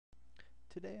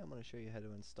Today I'm going to show you how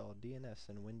to install DNS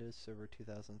in Windows Server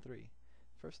 2003.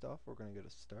 First off, we're going to go to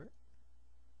Start,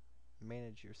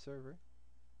 Manage Your Server.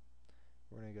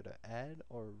 We're going to go to Add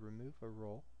or Remove a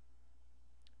Role.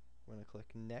 We're going to click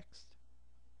Next,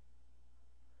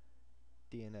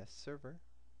 DNS Server,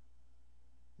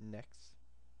 Next,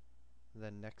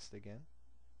 then Next again.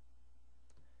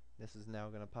 This is now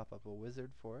going to pop up a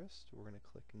wizard for us. We're going to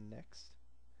click Next.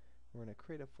 We're going to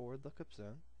create a forward lookup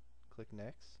zone. Click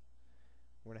Next.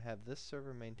 We're going to have this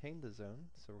server maintain the zone,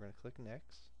 so we're going to click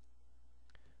Next.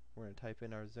 We're going to type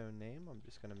in our zone name. I'm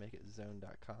just going to make it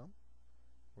zone.com.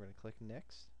 We're going to click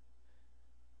Next.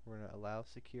 We're going to allow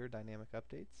secure dynamic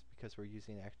updates because we're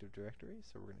using Active Directory,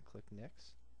 so we're going to click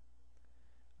Next.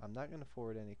 I'm not going to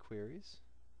forward any queries,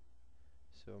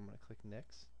 so I'm going to click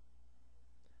Next.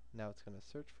 Now it's going to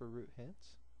search for root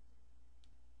hints.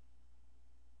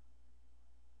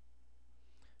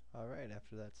 Alright,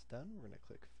 after that's done, we're going to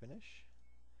click Finish.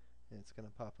 And it's going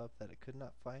to pop up that it could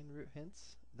not find root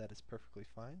hints. That is perfectly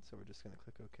fine, so we're just going to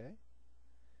click OK.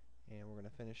 And we're going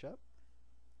to finish up.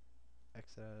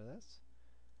 Exit out of this.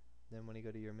 Then when you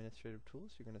go to your administrative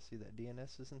tools, you're going to see that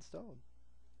DNS is installed.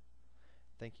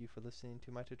 Thank you for listening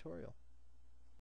to my tutorial.